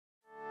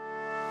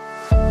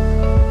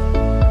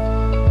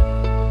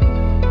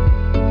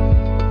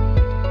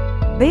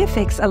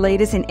BFX are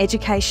leaders in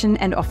education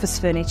and office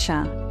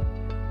furniture.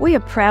 We are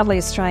proudly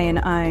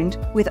Australian-owned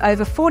with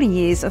over 40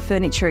 years of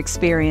furniture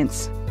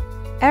experience.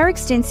 Our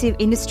extensive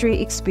industry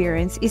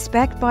experience is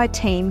backed by a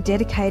team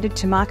dedicated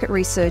to market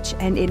research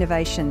and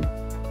innovation.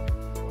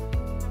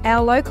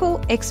 Our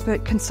local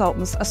expert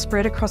consultants are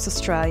spread across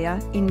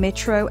Australia in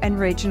metro and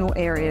regional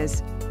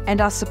areas and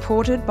are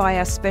supported by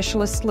our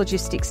specialist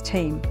logistics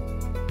team.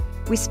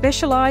 We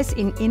specialise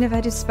in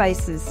innovative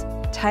spaces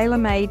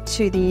tailor-made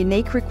to the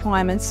unique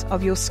requirements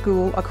of your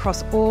school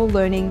across all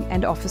learning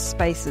and office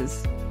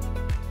spaces.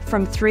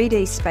 From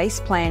 3D space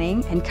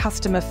planning and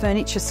customer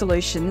furniture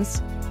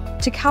solutions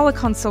to colour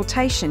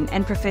consultation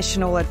and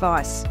professional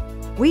advice,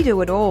 we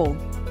do it all.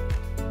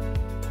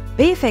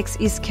 BFX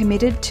is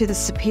committed to the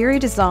superior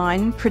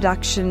design,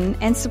 production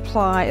and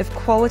supply of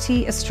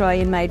quality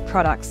Australian-made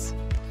products,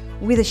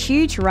 with a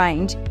huge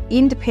range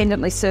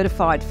independently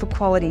certified for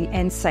quality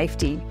and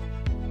safety.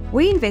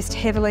 We invest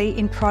heavily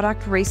in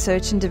product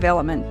research and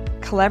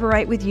development,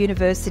 collaborate with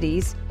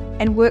universities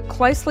and work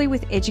closely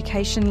with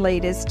education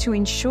leaders to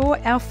ensure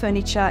our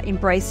furniture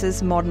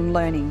embraces modern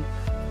learning.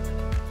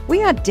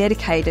 We are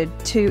dedicated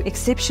to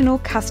exceptional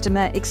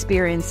customer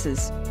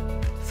experiences,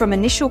 from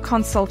initial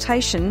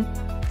consultation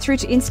through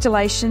to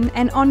installation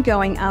and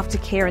ongoing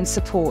aftercare and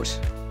support.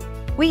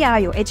 We are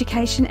your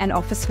education and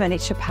office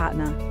furniture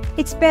partner.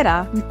 It's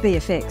better with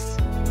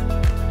BFX.